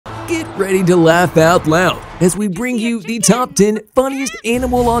Get ready to laugh out loud as we bring you the top 10 funniest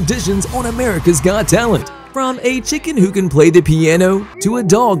animal auditions on America's Got Talent. From a chicken who can play the piano to a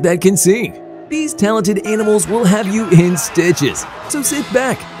dog that can sing, these talented animals will have you in stitches. So sit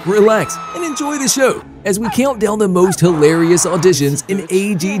back, relax, and enjoy the show as we count down the most hilarious auditions in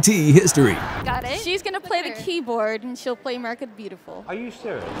AGT history. Got it? She's gonna play the keyboard and she'll play America the Beautiful. Are you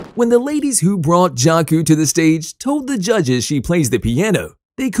serious? When the ladies who brought Jaku to the stage told the judges she plays the piano,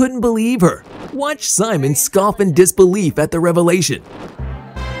 they couldn't believe her. Watch Simon scoff in disbelief at the revelation.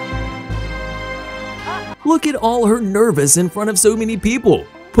 Look at all her nervous in front of so many people.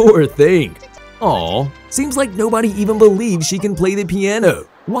 Poor thing. Aw, seems like nobody even believes she can play the piano.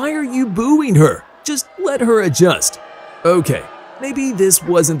 Why are you booing her? Just let her adjust. Okay, maybe this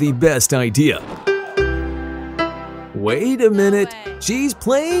wasn't the best idea. Wait a minute, she's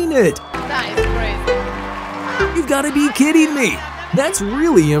playing it. That is crazy. You've got to be kidding me. That's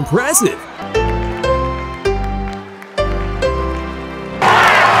really impressive.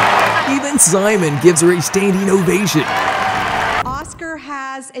 Even Simon gives her a standing ovation. Oscar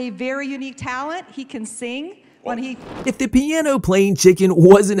has a very unique talent. He can sing. If the piano playing chicken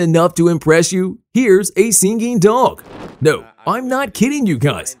wasn't enough to impress you, here's a singing dog. No, I'm not kidding you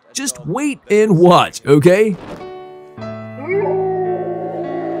guys. Just wait and watch, okay?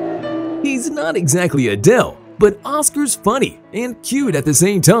 He's not exactly Adele, but Oscar's funny and cute at the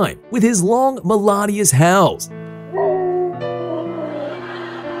same time with his long, melodious howls.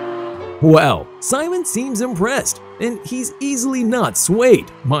 Wow, Simon seems impressed, and he's easily not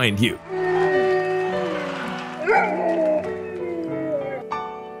swayed, mind you.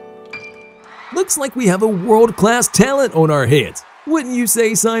 Looks like we have a world-class talent on our hands, wouldn't you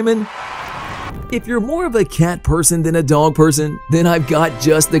say, Simon? If you're more of a cat person than a dog person, then I've got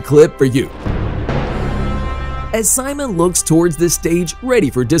just the clip for you. As Simon looks towards the stage ready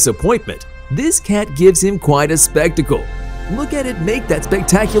for disappointment, this cat gives him quite a spectacle. Look at it make that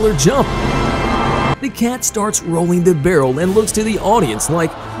spectacular jump. The cat starts rolling the barrel and looks to the audience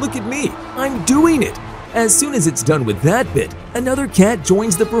like, look at me, I'm doing it. As soon as it's done with that bit, another cat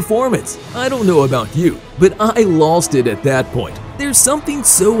joins the performance. I don't know about you, but I lost it at that point. There's something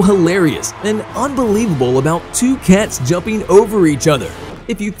so hilarious and unbelievable about two cats jumping over each other.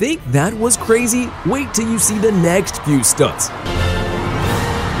 If you think that was crazy, wait till you see the next few stunts.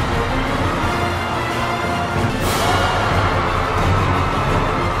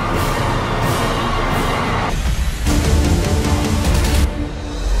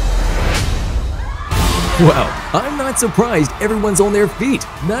 Wow, I'm not surprised everyone's on their feet.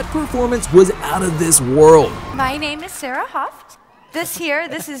 That performance was out of this world. My name is Sarah Huft. This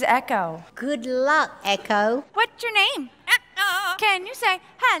is Echo. Good luck, Echo. What's your name? Echo. Can you say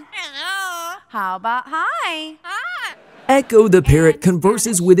hello? How about hi? Hi. Echo the parrot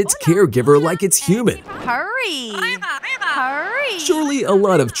converses with its caregiver like it's human. Hurry. Hurry. Surely a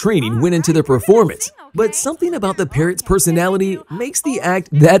lot of training went into the performance, but something about the parrot's personality makes the act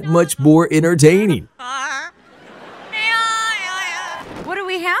that much more entertaining. What do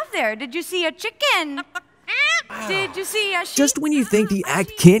we have there? Did you see a chicken? Did you see a sheep? Just when you think the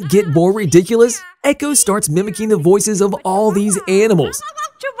act can't get more ridiculous, Echo starts mimicking the voices of all these animals.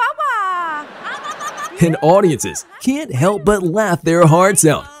 Chihuahua. And audiences can't help but laugh their hearts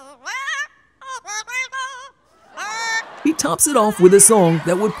out. He tops it off with a song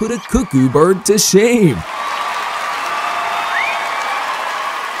that would put a cuckoo bird to shame.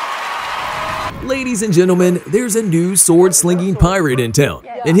 Ladies and gentlemen, there's a new sword-slinging pirate in town,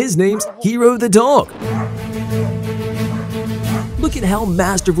 and his name's Hero the dog. Look at how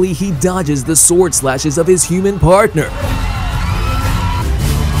masterfully he dodges the sword slashes of his human partner.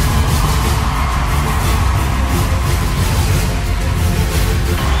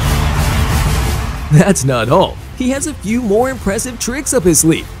 That's not all. He has a few more impressive tricks up his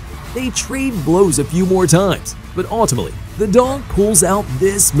sleeve. They trade blows a few more times, but ultimately, the dog pulls out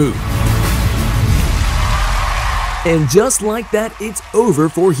this move. And just like that, it's over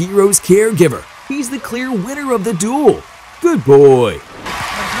for Hero's caregiver. He's the clear winner of the duel. Good boy.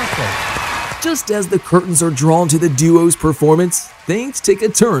 Just as the curtains are drawn to the duo's performance, things take a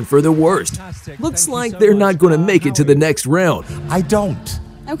turn for the worst. Looks like they're not going to make it to the next round. I don't.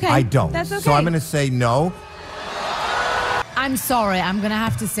 Okay. I don't. That's okay. So I'm going to say no. I'm sorry, I'm going to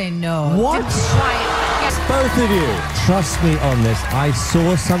have to say no. What? Both of you, trust me on this. I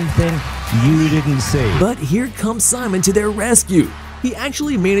saw something you didn't see. But here comes Simon to their rescue. He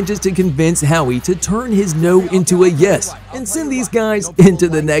actually manages to convince Howie to turn his no into a yes and send these guys into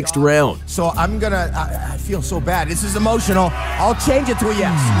the next round. So I'm going to, I feel so bad. This is emotional. I'll change it to a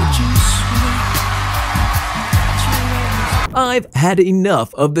yes. I've had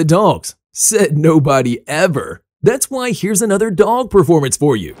enough of the dogs. Said nobody ever. That's why here's another dog performance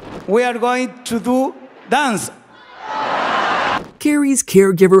for you. We are going to do dance. Carrie's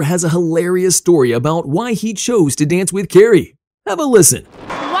caregiver has a hilarious story about why he chose to dance with Carrie. Have a listen.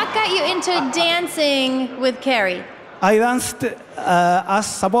 What got you into dancing with Carrie? I danced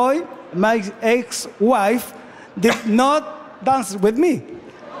as a boy. My ex-wife did not dance with me.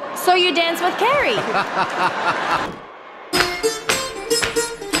 So you danced with Carrie?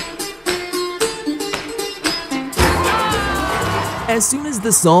 As soon as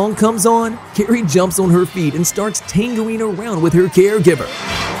the song comes on, Carrie jumps on her feet and starts tangoing around with her caregiver.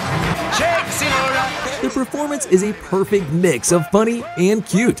 The performance is a perfect mix of funny and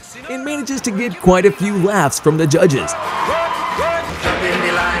cute and manages to get quite a few laughs from the judges.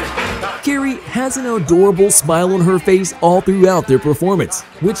 Carrie has an adorable smile on her face all throughout their performance,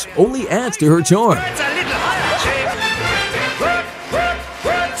 which only adds to her charm.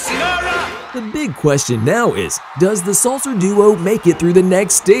 The big question now is, does the salsa duo make it through the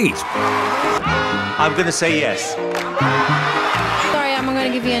next stage? I'm gonna say yes. Sorry, I'm gonna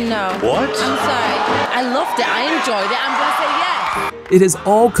give you a no. What? I'm sorry. I loved it. I enjoyed it. I'm gonna say yes. It has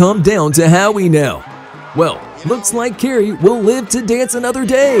all come down to Howie now. Well, looks like Carrie will live to dance another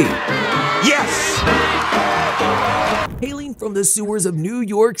day. Yes! Hailing from the sewers of New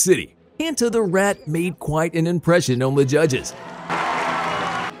York City, Hanta the Rat made quite an impression on the judges.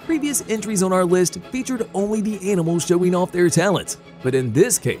 Previous entries on our list featured only the animals showing off their talents, but in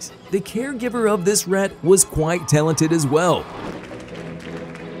this case, the caregiver of this rat was quite talented as well.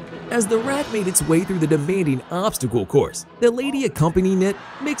 As the rat made its way through the demanding obstacle course, the lady accompanying it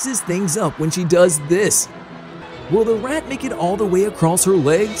mixes things up when she does this. Will the rat make it all the way across her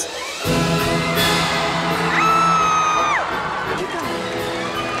legs?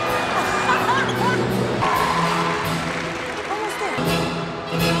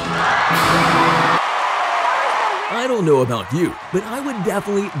 I don't know about you, but I would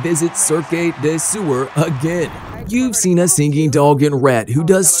definitely visit Cirque du Sewer again. You've seen a singing dog and rat who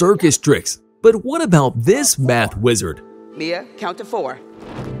does circus tricks, but what about this math wizard? Mia, count to 4.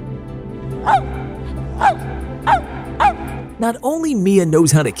 Not only Mia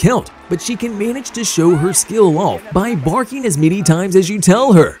knows how to count, but she can manage to show her skill off by barking as many times as you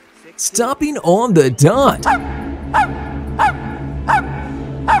tell her, stopping on the dot. Oh,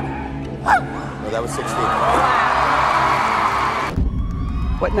 that was 16.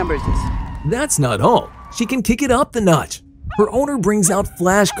 What number is this? That's not all. She can kick it up the notch. Her owner brings out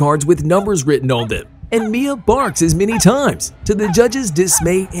flashcards with numbers written on them, and Mia barks as many times, to the judges'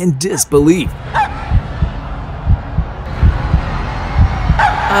 dismay and disbelief.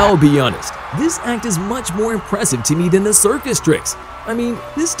 I'll be honest, this act is much more impressive to me than the circus tricks. I mean,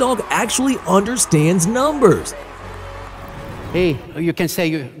 this dog actually understands numbers. Hey, you can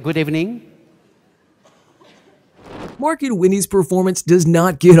say good evening. Mark and Winnie's performance does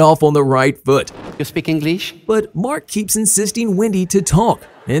not get off on the right foot. You speak English? But Mark keeps insisting Wendy to talk,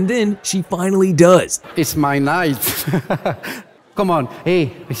 and then she finally does. It's my night. Come on,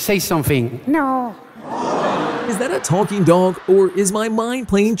 hey, say something. No. Is that a talking dog, or is my mind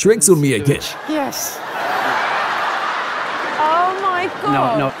playing tricks on me again? Yes. Oh my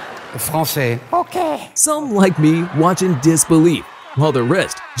God. No, Français. Okay. Some like me watch in disbelief, while the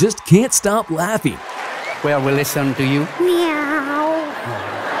rest just can't stop laughing. Well, we listen to you. Meow.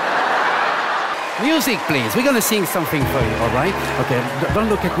 Music, please. We're gonna sing something for you, all right? Okay, don't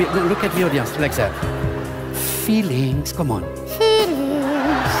look at me. Look at the audience like that. Feelings, come on.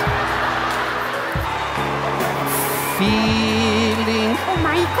 Feelings. Feeling. Oh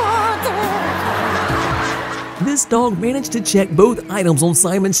my God. This dog managed to check both items on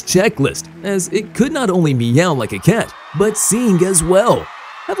Simon's checklist, as it could not only meow like a cat, but sing as well.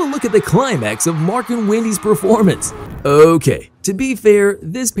 Have a look at the climax of Mark and Wendy's performance. Okay, to be fair,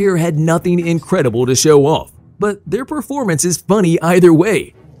 this pair had nothing incredible to show off, but their performance is funny either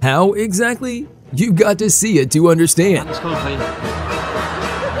way. How exactly? You've got to see it to understand. What's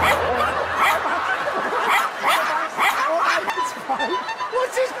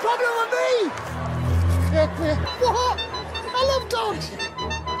his problem with me? What? I love dogs.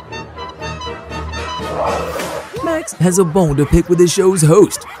 Max has a bone to pick with the show's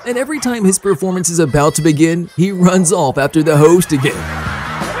host, and every time his performance is about to begin, he runs off after the host again.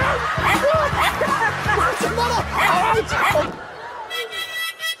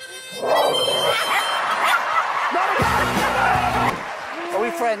 Are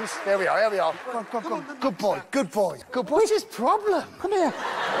we friends? There we are, here we are. Come on. Good boy, good boy. Good boy. What's his problem? Come here.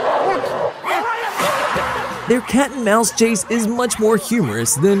 Their cat and mouse chase is much more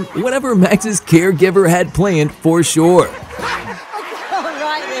humorous than whatever Max's caregiver had planned for sure.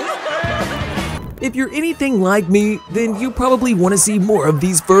 If you're anything like me, then you probably want to see more of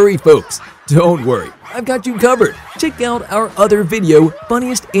these furry folks. Don't worry, I've got you covered. Check out our other video,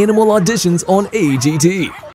 Funniest Animal Auditions on AGT.